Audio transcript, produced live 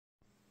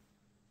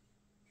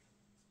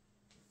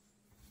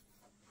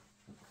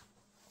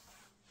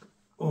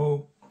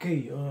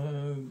Okay,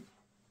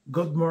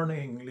 good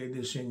morning,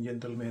 ladies and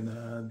gentlemen.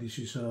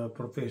 This is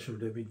Professor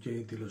David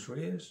J. De Los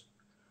Reyes.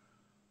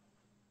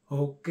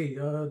 Okay,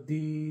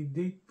 the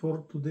date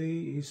for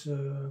today is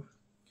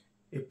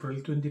April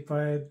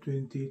 25,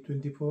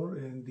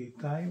 2024, and the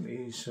time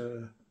is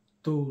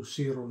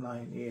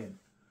 2:09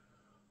 a.m.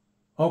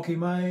 Okay,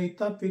 my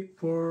topic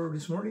for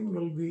this morning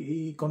will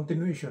be a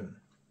continuation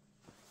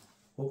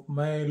of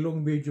my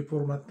long video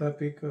format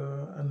topic,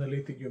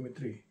 analytic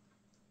geometry.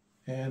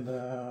 And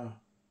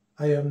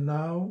I am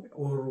now,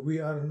 or we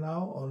are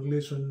now, on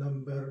lesson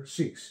number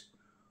 6.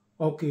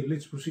 Okay,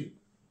 let's proceed.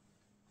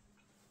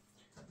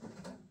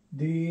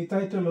 The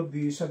title of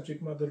the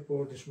subject matter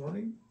for this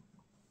morning,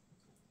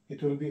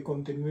 it will be a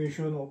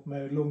continuation of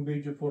my long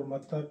video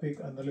format topic,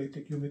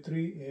 analytic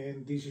geometry,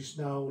 and this is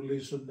now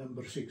lesson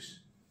number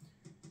 6.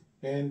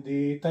 And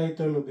the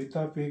title of the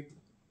topic,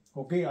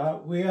 okay,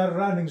 we are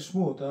running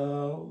smooth,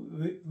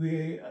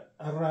 we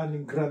are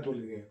running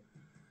gradually here.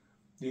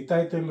 The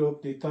title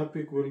of the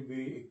topic will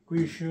be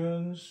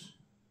equations,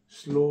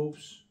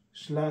 slopes,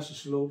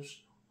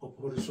 slopes of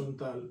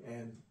horizontal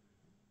and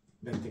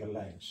vertical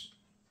lines.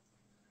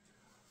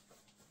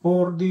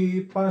 For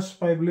the past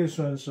 5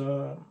 lessons,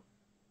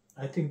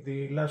 I think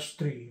the last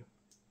 3,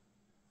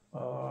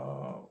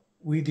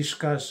 we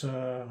discussed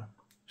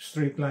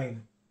straight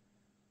line.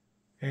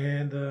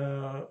 And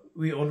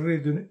we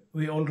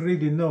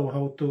already know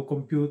how to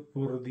compute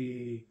for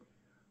the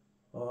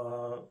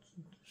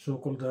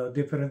so-called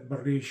different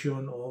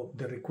variation of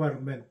the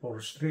requirement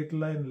for straight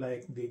line,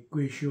 like the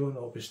equation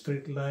of a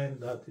straight line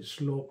that is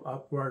slope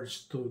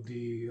upwards to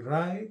the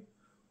right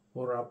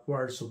or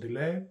upwards to the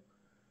left.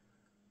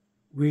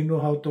 We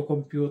know how to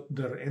compute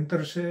their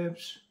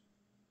intercepts,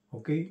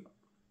 okay?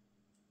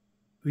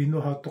 We know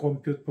how to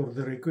compute for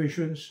their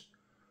equations.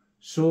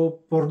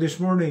 So for this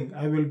morning,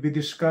 I will be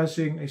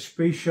discussing a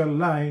spatial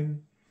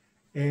line,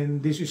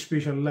 and these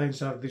spatial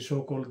lines are the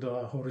so-called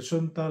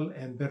horizontal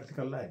and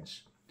vertical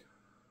lines.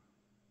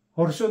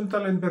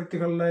 Horizontal and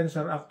vertical lines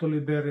are actually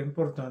very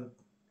important.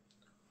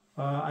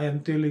 I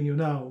am telling you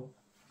now,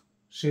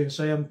 since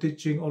I am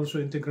teaching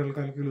also integral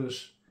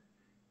calculus,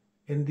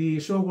 and the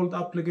so-called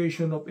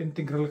application of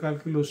integral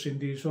calculus in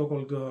the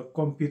so-called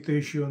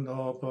computation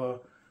of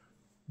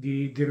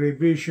the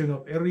derivation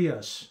of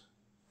areas,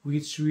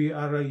 which we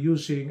are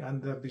using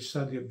under the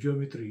study of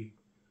geometry.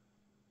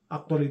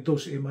 Actually,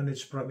 those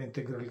emanates from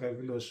integral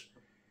calculus.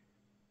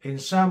 And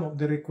some of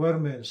the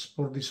requirements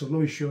for the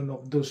solution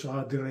of those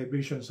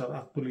derivations are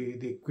actually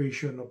the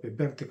equation of a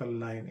vertical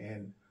line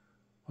and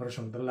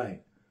horizontal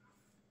line.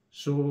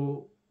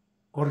 So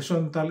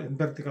horizontal and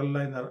vertical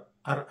line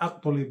are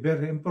actually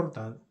very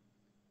important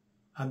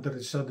under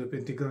the study of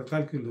integral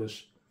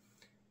calculus.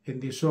 In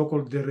the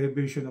so-called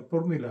derivation of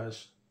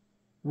formulas,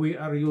 we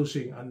are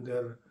using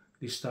under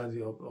the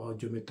study of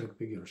geometric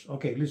figures.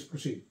 Okay, let's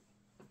proceed.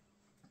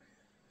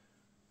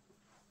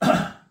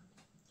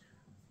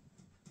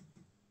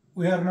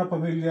 We are now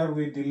familiar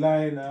with the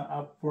line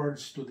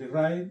upwards to the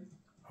right,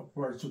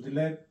 upwards to the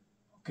left,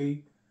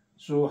 okay?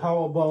 So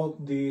how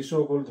about the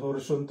so-called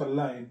horizontal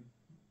line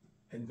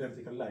and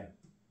vertical line?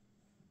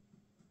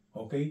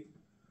 Okay?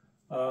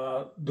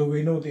 Do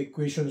we know the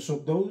equations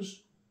of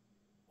those?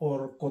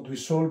 Or could we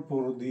solve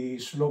for the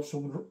slopes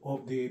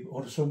of the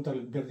horizontal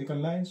and vertical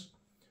lines?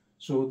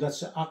 So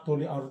that's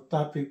actually our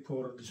topic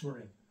for this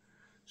morning.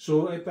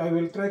 So if I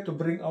will try to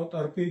bring out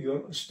our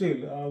figure,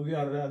 still we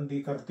are on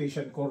the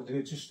Cartesian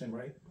coordinate system,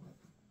 right?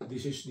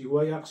 This is the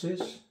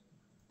y-axis,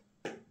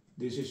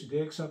 this is the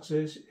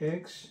x-axis,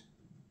 x,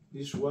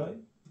 this y.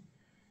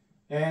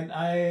 And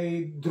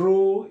I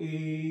drew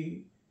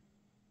a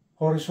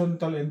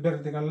horizontal and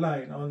vertical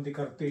line on the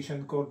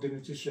Cartesian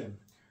coordinate system.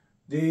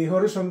 The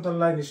horizontal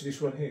line is this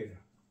one here.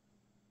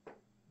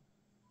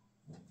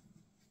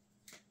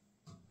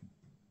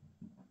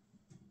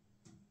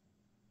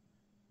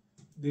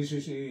 This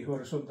is a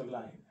horizontal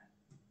line.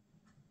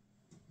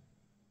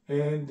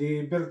 And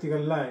the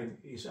vertical line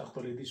is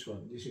actually this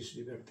one. This is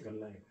the vertical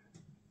line.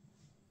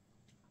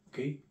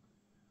 Okay.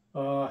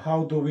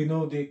 How do we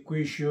know the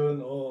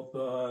equation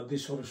of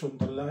this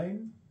horizontal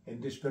line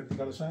and this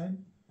vertical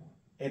line?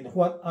 And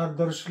what are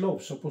their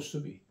slopes supposed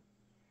to be?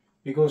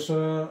 Because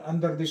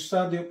under the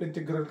study of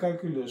integral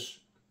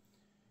calculus,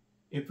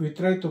 if we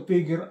try to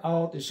figure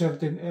out a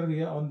certain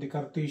area on the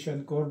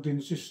Cartesian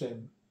coordinate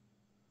system,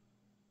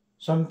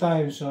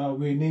 sometimes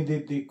we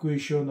needed the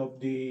equation of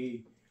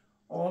the,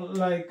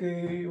 like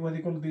what do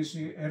you call this,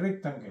 a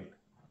rectangle.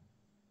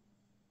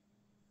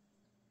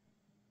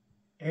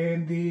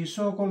 And the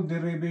so-called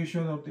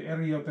derivation of the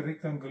area of a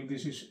rectangle,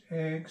 this is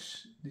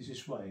x, this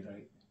is y,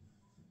 right?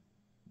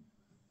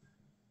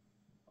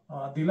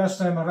 The last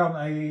time around,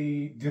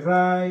 I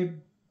derived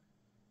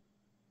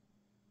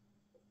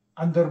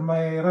under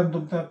my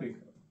random topic.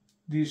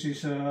 This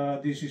is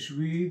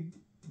width,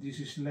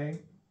 this is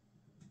length.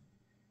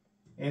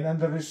 And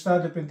under the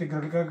study of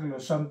integral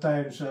calculus,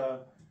 sometimes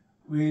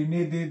we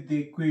needed the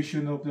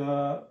equation of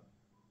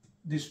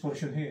this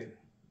portion here.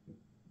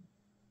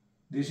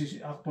 This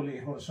is actually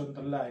a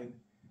horizontal line,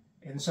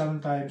 and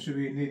sometimes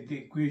we need the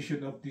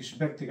equation of this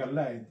vertical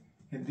line,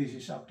 and this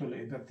is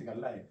actually a vertical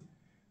line.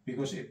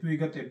 Because if we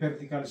got a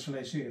vertical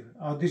slice here,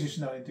 this is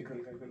now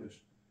integral calculus.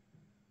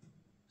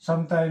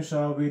 Sometimes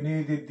we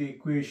needed the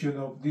equation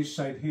of this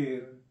side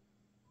here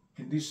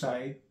and this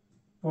side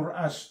for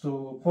us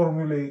to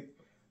formulate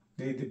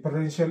the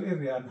differential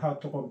area and how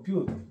to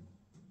compute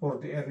for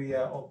the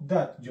area of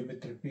that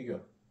geometric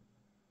figure.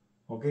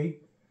 Okay?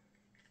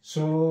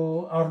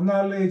 So our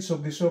knowledge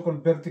of the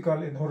so-called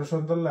vertical and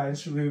horizontal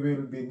lines, we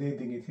will be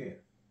needing it here.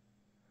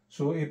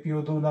 So if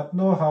you do not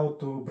know how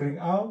to bring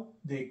out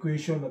the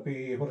equation of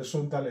a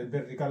horizontal and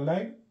vertical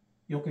line,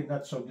 you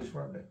cannot solve this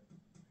problem.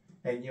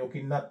 And you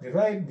cannot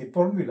derive the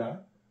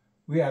formula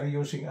we are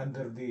using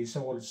under the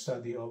so-called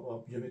study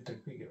of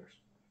geometric figures.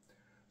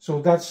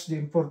 So that's the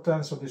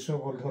importance of the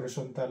so-called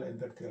horizontal and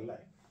vertical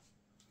line.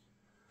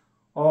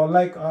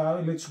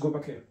 Let's go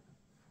back here.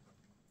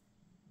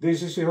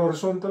 This is a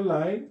horizontal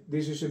line,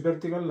 this is a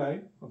vertical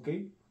line,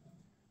 okay?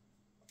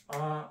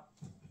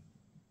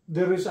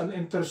 There is an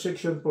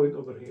intersection point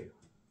over here.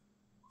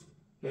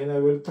 And I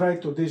will try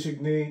to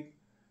designate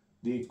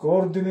the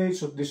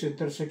coordinates of this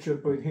intersection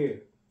point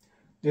here.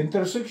 The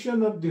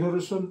intersection of the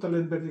horizontal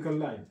and vertical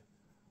line,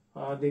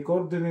 the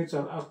coordinates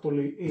are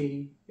actually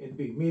A and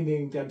B,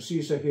 meaning the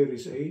abscissa here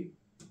is A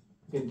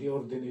and the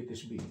ordinate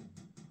is B.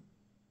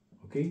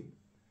 Okay?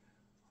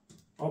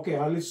 Okay,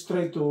 let's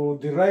try to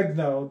derive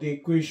now the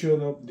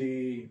equation of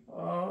the,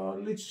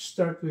 let's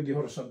start with the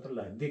horizontal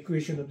line, the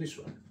equation of this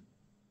one.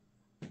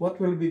 What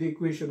will be the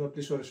equation of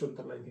this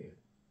horizontal line here?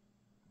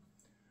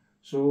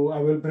 So I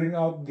will bring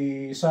out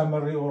the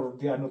summary or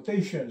the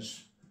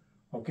annotations,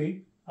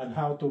 okay, and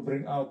how to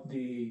bring out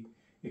the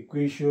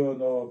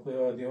equation of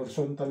the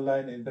horizontal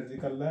line and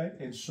vertical line,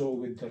 and so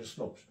with their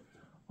slopes.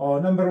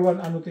 Number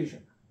one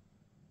annotation.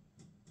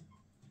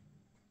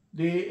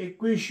 The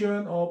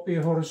equation of a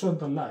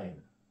horizontal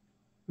line,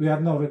 we are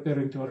now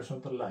referring to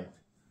horizontal line,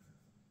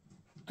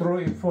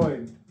 through a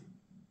point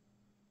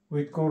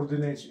with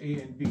coordinates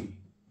A and B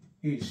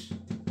is,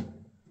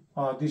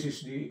 this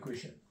is the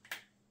equation.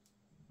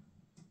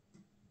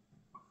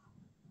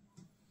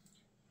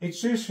 It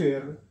says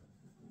here,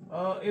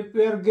 if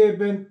we are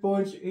given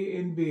points A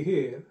and B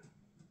here,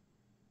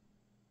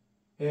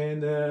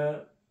 and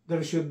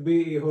there should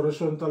be a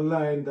horizontal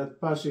line that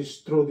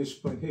passes through this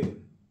point here.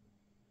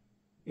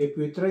 If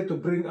we try to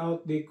bring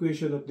out the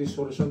equation of this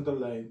horizontal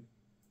line,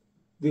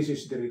 this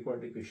is the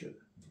required equation.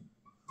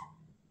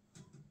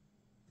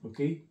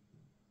 Okay?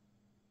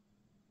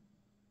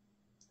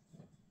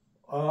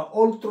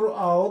 All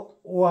throughout,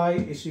 y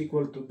is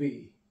equal to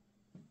b.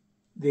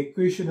 The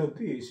equation of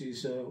this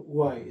is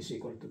y is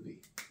equal to b.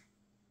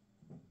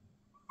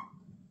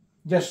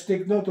 Just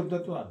take note of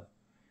that one.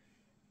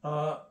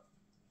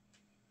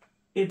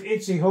 If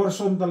it's a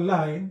horizontal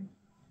line,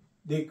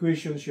 the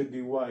equation should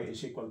be y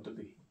is equal to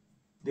b.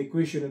 The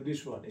equation of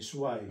this one is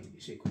y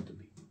is equal to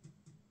b.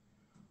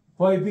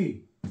 Why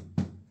b?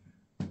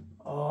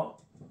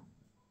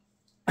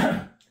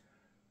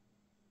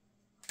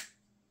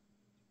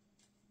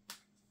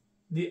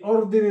 The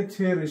ordinate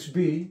here is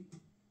b.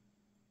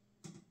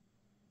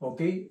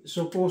 Okay,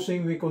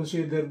 supposing we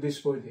consider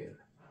this point here.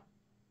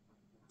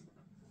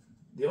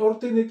 The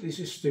ordinate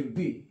is still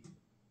b.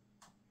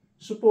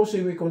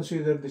 Supposing we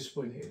consider this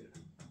point here.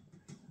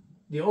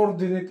 The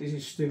ordinate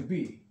is still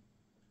b.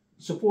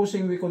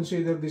 Supposing we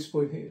consider this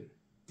point here.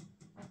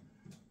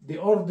 The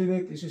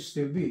ordinate is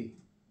still b.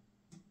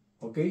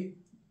 Okay?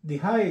 The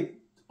height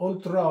all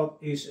throughout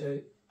is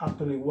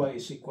actually y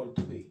is equal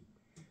to b.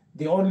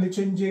 The only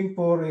changing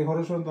for a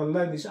horizontal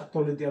line is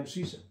actually the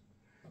abscissa.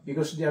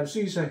 Because the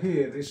abscissa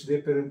here is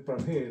different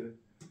from here,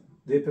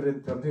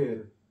 different from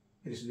here,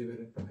 it is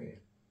different from here.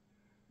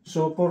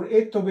 So for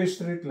it to be a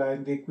straight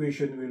line, the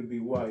equation will be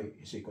y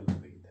is equal to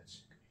b.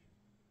 That's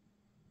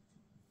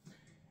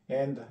it.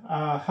 And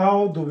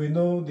how do we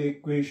know the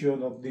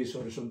equation of this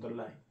horizontal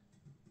line?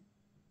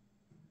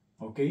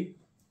 Okay.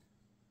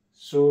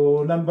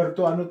 So number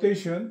two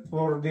annotation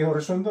for the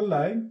horizontal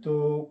line,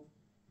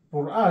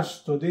 for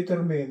us to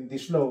determine the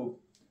slope.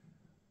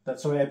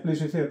 That's why I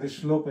place it here, the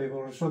slope of a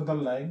horizontal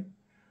line.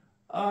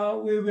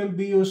 We will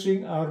be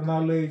using our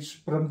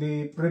knowledge from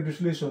the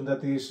previous lesson,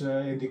 that is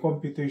in the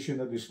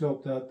computation of the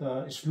slope,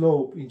 that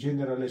slope in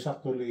general is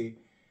actually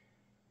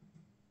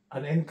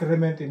an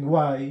increment in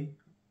y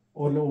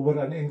all over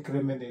an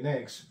increment in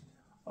x.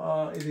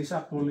 It is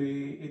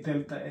actually a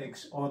delta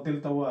x or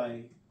delta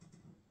y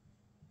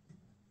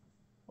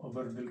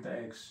over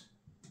delta x,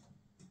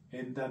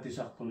 and that is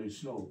actually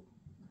slope.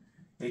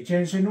 A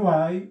change in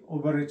y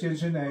over a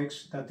change in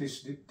x, that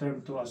is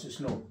termed to as a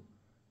slope.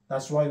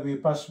 That's why we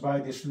pass by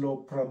the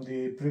slope from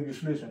the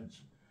previous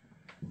lessons.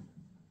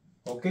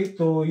 Okay,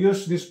 to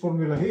use this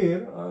formula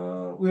here,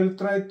 we'll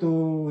try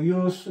to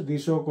use the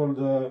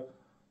so-called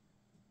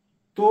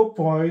 2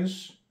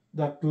 points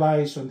that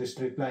lies on the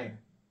straight line.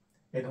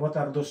 And what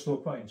are those 2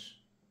 points?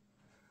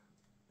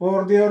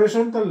 For the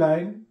horizontal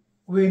line,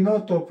 we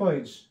know 2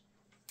 points.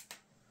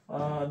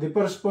 The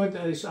first point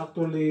is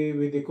actually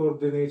with the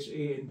coordinates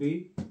A and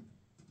B.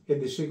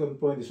 and the second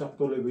point is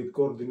actually with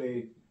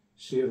coordinate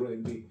 0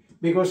 and B.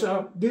 Because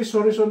this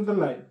horizontal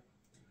line,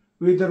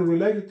 whether we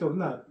like it or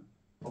not,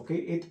 okay,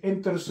 it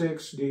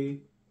intersects the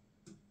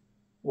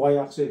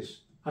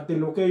y-axis. At the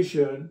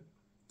location,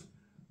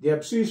 the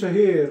abscissa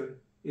here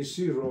is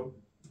 0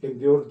 and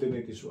the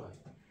ordinate is y.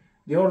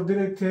 The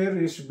ordinate here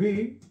is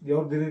B, the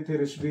ordinate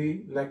here is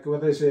B, like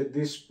what I said,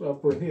 this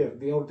point here,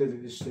 the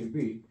ordinate is still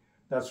B.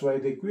 That's why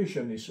the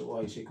equation is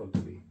y is equal to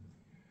B.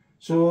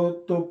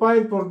 So to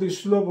find for the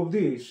slope of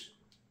this,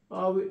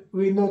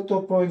 we know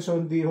 2 points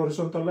on the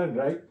horizontal line,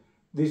 right?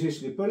 This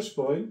is the first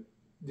point,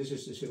 this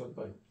is the second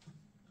point.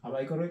 Am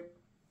I correct?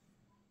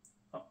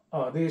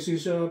 This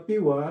is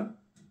P1,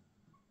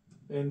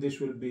 and this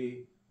will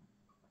be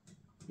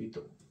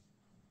P2,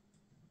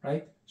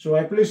 right? So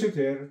I place it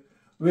here.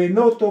 We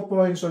know 2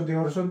 points on the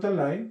horizontal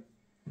line,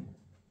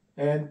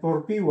 and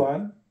for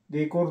P1,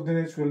 the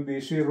coordinates will be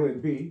 0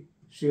 and B,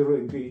 0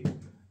 and B.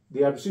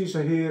 The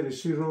abscissa here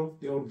is 0,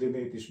 the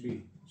ordinate is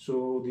B.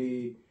 So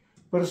the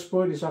first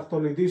point is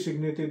actually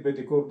designated by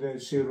the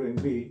coordinates 0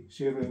 and B,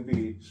 0 and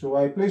B. So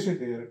I place it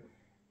here.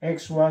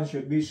 X1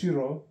 should be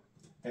 0,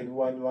 and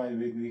 1, 1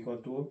 will be equal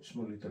to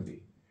small letter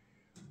b.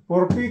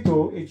 For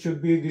P2, it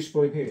should be this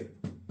point here.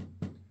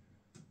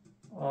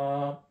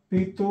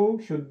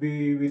 P2 should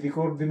be with the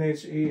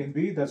coordinates A and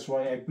B, that's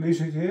why I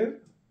place it here.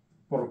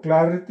 For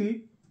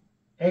clarity,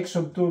 X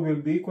sub 2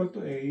 will be equal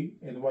to A,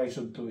 and Y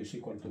sub 2 is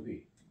equal to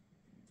B.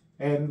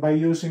 And by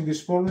using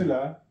this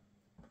formula,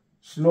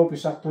 slope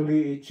is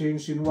actually a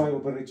change in Y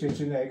over a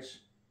change in X,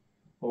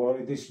 or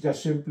it is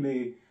just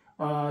simply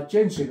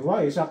change in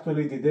Y is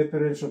actually the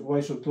difference of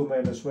Y sub 2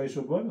 minus Y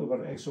sub 1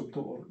 over X sub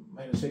 2 or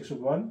minus X sub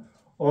 1.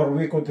 Or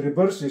we could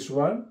reverse this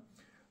one.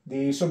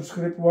 The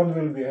subscript 1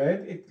 will be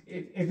ahead.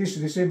 It is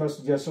the same as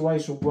just Y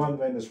sub 1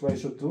 minus Y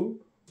sub 2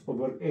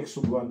 over X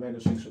sub 1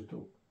 minus X sub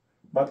 2.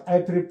 But I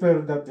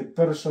prefer that the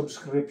first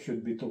subscript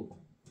should be 2.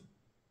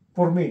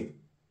 For me.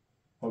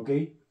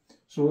 Okay?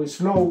 So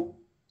slope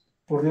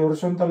for the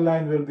horizontal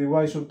line will be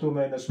Y sub 2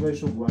 minus Y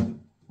sub 1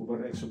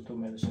 over X sub 2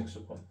 minus X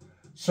sub 1.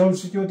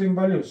 Substituting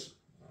values.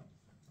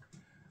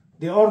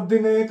 The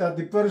ordinate at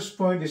the first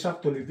point is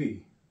actually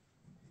B.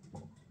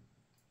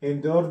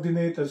 And the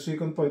ordinate at the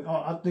second point,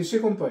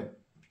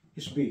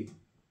 is B.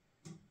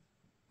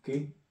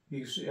 Okay,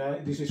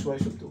 this is Y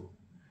sub 2.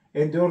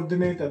 And the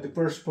ordinate at the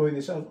first point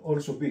is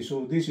also B.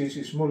 So this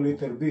is small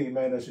letter b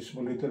minus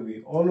small letter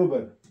b all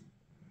over.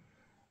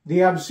 The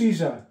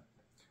abscissa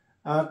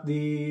at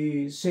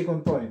the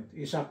second point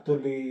is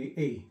actually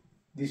A.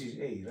 This is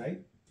A,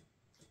 right?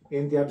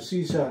 And the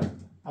abscissa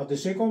at the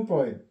second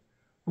point,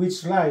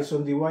 which lies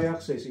on the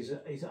y-axis,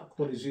 is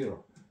actually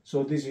 0.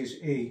 So this is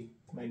A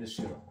minus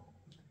 0.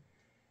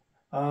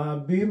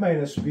 B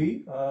minus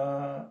B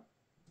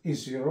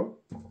is 0,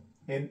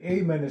 and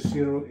A minus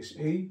 0 is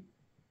A,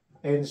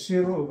 and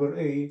 0 over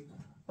A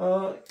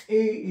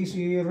is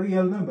a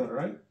real number,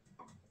 right?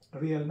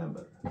 Real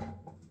number.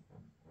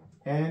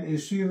 And a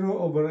 0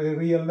 over a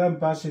real number,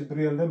 positive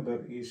real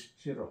number is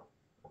 0.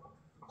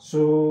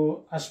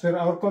 So, as per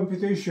our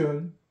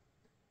computation,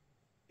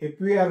 if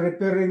we are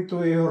referring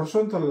to a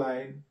horizontal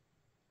line,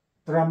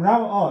 from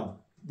now on,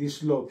 this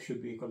slope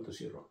should be equal to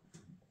 0.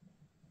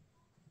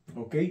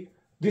 Okay?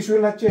 This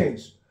will not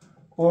change.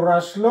 For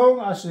as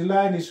long as the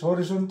line is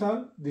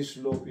horizontal, this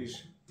slope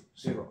is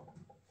 0.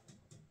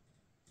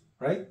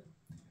 Right?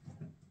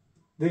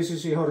 This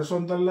is a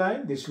horizontal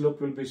line, the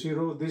slope will be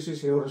 0. This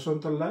is a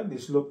horizontal line, the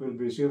slope will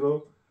be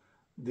 0.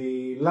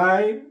 The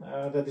line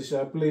that is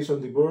placed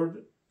on the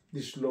board,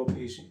 the slope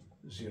is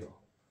 0.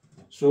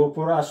 So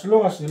for as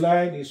long as the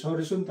line is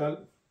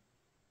horizontal,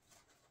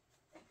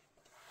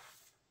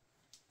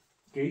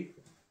 okay,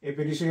 if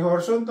it is a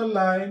horizontal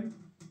line,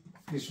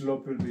 the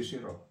slope will be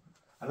 0.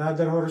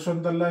 Another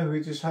horizontal line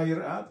which is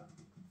higher up,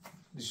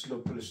 the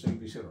slope will still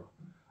be 0.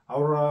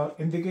 Our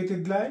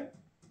indicated line,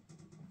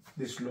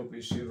 the slope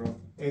is 0,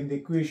 and the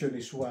equation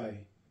is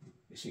y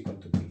is equal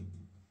to b.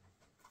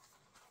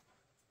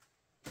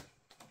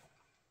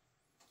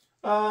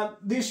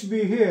 This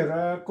b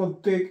here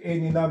could take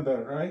any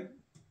number, right?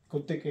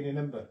 Could take any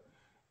number.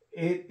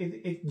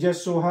 It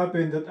just so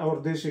happened that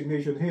our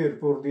designation here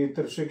for the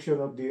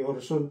intersection of the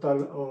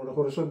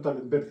horizontal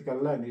and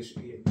vertical line is A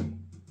and B.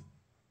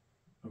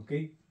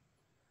 Okay?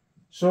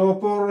 So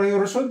for a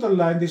horizontal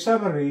line, the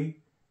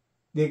summary,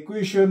 the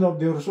equation of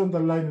the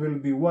horizontal line will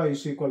be y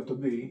is equal to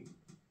b,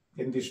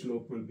 and the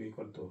slope will be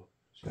equal to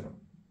 0.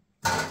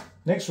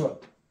 Next one.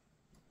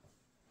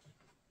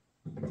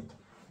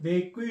 The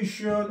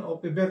equation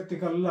of a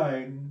vertical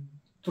line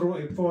through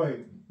a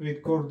point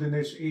with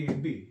coordinates A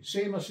and B,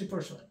 same as the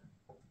first one,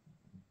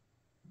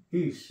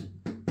 is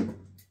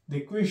the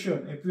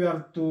equation, if we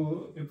are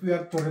to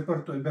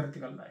refer to a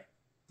vertical line,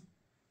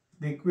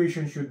 the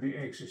equation should be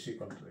x is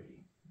equal to A.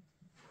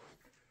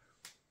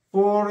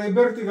 For a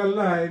vertical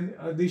line,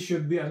 this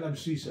should be an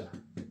abscissa.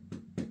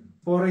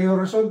 For a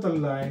horizontal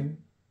line,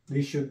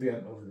 this should be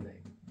an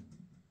ordinate.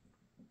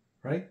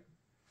 Right?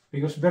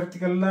 Because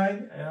vertical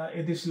line,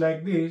 it is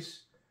like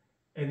this,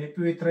 And if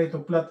we try to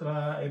plot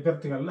a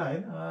vertical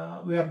line,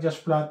 we are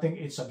just plotting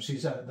its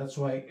abscissa. That's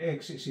why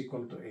x is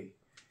equal to a.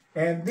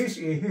 And this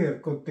a here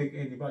could take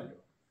any value.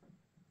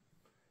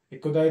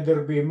 It could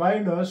either be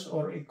minus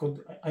or it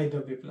could either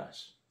be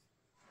plus.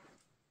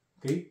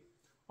 Okay?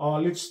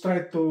 Let's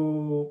try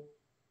to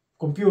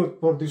compute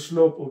for the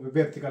slope of a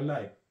vertical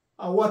line.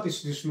 What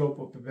is the slope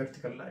of a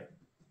vertical line?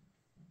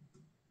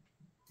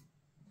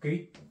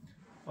 Okay?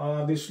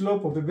 The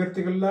slope of the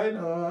vertical line,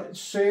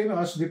 same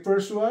as the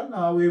first one,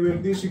 we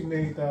will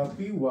designate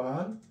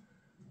P1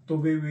 to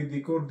be with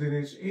the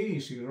coordinates A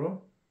is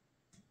 0.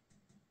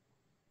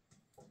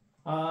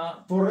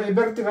 For a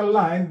vertical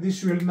line,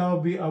 this will now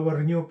be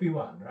our new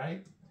P1,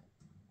 right?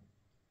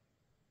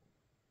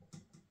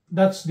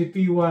 That's the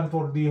P1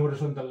 for the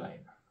horizontal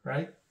line,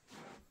 right?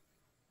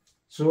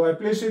 So I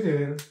place it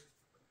here.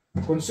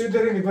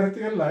 Considering a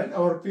vertical line,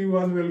 our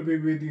P1 will be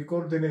with the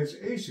coordinates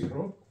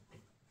A0.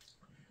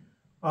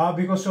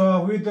 Because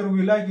whether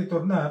we like it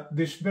or not,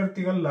 this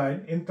vertical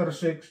line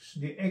intersects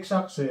the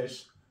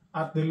x-axis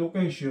at the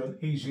location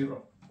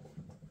A0.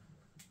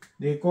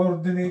 The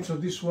coordinates of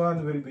this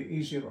one will be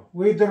A0,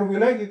 whether we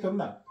like it or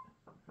not.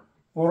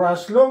 For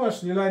as long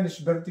as the line is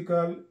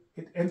vertical,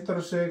 it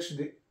intersects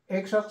the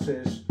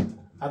x-axis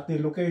at the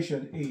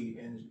location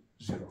A and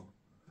 0.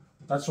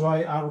 That's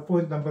why our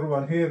point number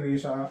 1 here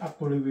is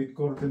actually with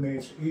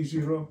coordinates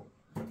A0.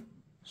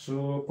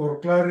 So for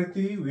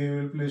clarity, we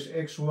will place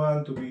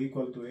x1 to be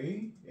equal to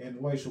a and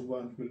y sub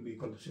 1 will be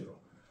equal to 0.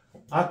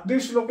 At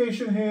this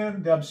location here,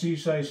 the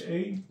abscissa is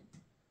a.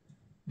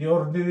 The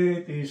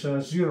ordinate is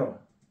 0.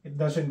 It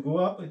doesn't go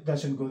up, it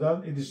doesn't go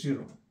down, it is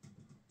 0.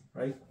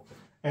 Right?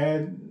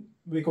 And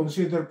we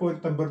consider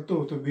point number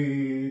 2 to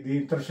be the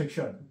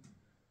intersection.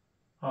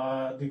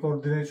 The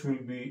coordinates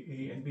will be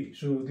a and b.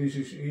 So this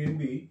is a and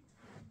b.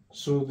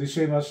 So the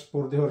same as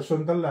for the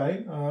horizontal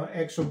line,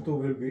 x sub 2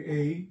 will be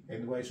a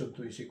and y sub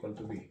 2 is equal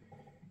to b.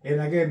 And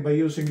again, by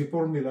using the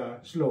formula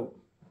slope,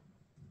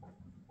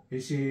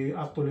 is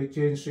actually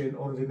change in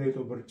ordinate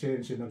over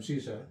change in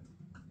abscissa.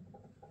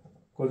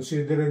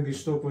 Considering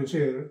these 2 points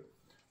here,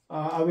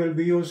 I will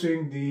be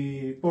using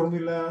the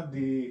formula,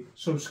 the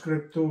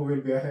subscript 2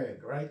 will be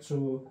ahead, right?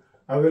 So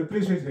I will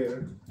place it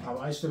here. Am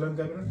I still on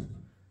camera?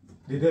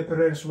 The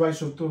difference y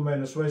sub 2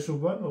 minus y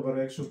sub 1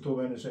 over x sub 2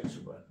 minus x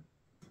sub 1.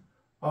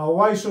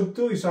 Y sub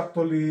 2 is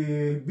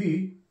actually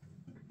b,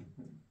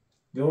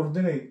 the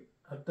ordinate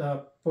at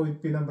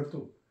point P number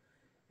 2.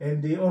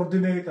 And the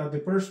ordinate at the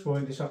first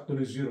point is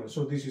actually 0.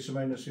 So this is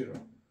minus 0.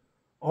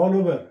 All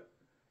over.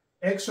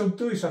 X sub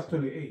 2 is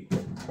actually a.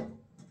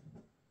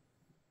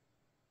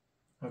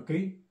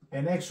 Okay?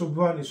 And x sub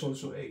 1 is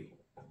also a.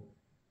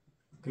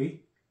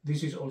 Okay?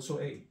 This is also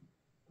a.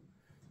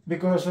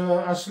 Because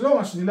as long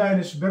as the line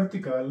is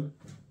vertical,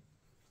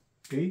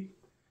 okay,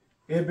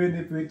 even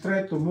if we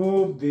try to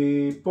move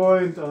the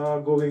point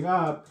going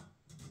up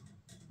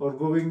or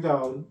going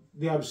down,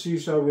 the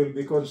abscissa will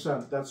be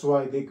constant. That's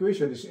why the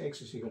equation is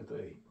x is equal to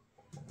a.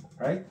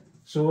 Right?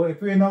 So if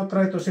we now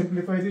try to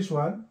simplify this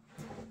one,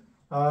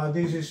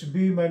 this is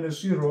b minus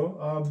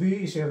 0.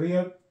 B is a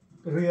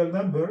real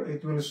number.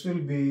 It will still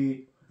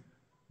be,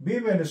 b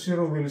minus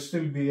 0 will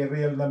still be a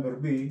real number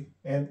b.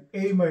 And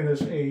a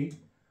minus a,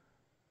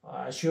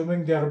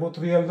 assuming they are both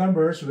real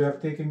numbers, we are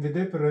taking the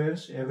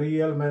difference. A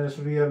real minus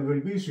real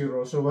will be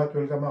 0. So what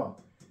will come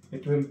out?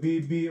 It will be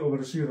b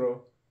over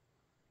 0.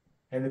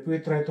 And if we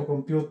try to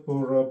compute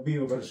for b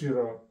over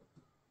 0,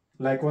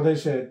 like what I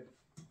said,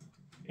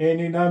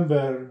 any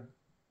number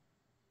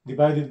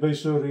divided by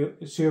 0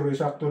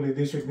 is actually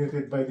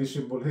designated by this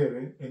symbol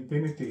here,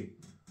 infinity.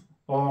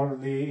 Or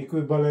the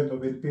equivalent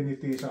of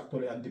infinity is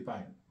actually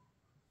undefined.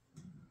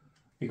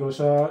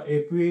 Because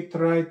if we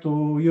try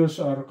to use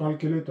our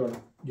calculator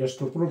just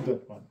to prove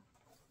that one,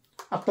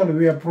 actually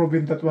we have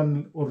proven that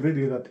one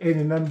already, that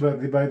any number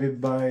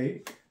divided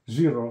by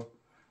 0,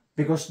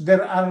 because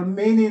there are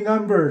many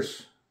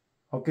numbers,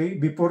 okay,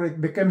 before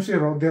it becomes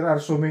 0, there are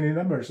so many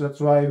numbers.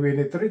 That's why when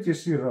it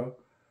reaches 0,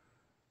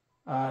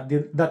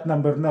 that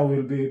number now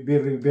will be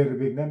very, very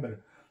big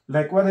number.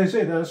 Like what I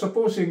said,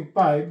 supposing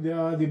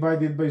 5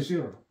 divided by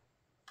 0,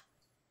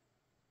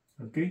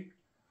 okay,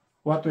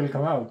 what will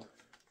come out?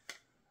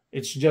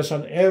 It's just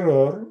an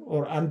error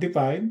or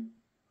undefined,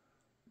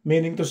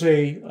 meaning to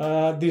say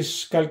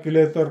this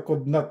calculator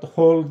could not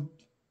hold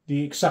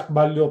the exact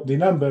value of the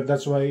number.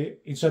 That's why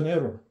it's an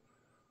error,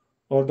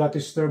 or that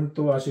is termed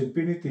to as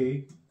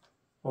infinity,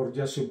 or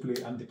just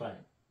simply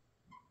undefined.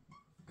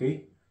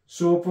 Okay,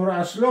 so for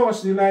as long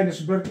as the line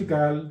is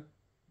vertical,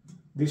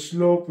 the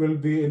slope will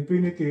be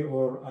infinity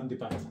or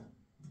undefined.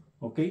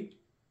 Okay,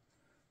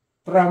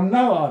 from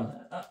now on,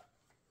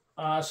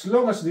 as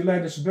long as the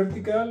line is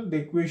vertical, the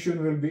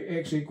equation will be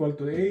x equal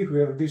to a,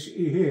 where this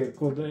a here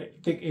could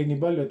take any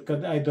value. It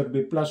could either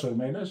be plus or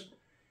minus,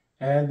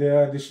 and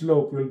the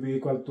slope will be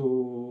equal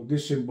to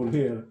this symbol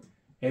here,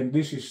 and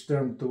this is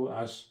termed to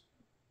as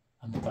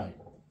undefined.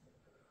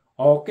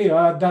 Okay,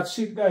 that's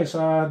it, guys.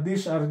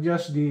 These are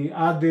just the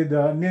added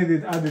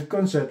needed added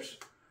concepts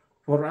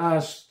for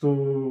us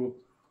to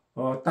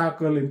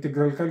tackle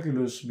integral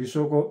calculus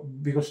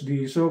because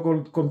the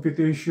so-called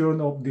computation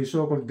of the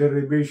so-called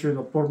derivation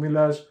of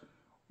formulas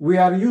we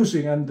are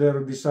using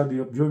under the study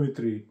of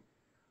geometry,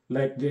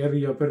 like the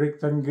area of a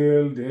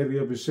rectangle, the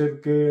area of a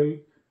circle,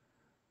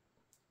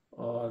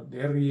 the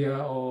area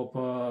of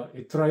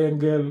a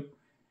triangle.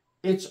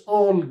 It's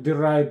all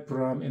derived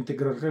from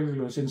integral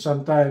calculus, and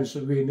sometimes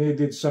we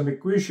needed some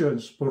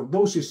equations for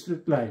those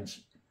straight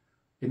lines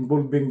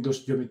involving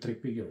those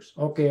geometric figures.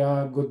 Okay,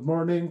 good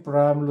morning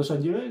from Los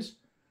Angeles,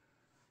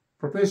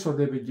 Professor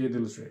David J. De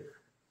Los Reyes.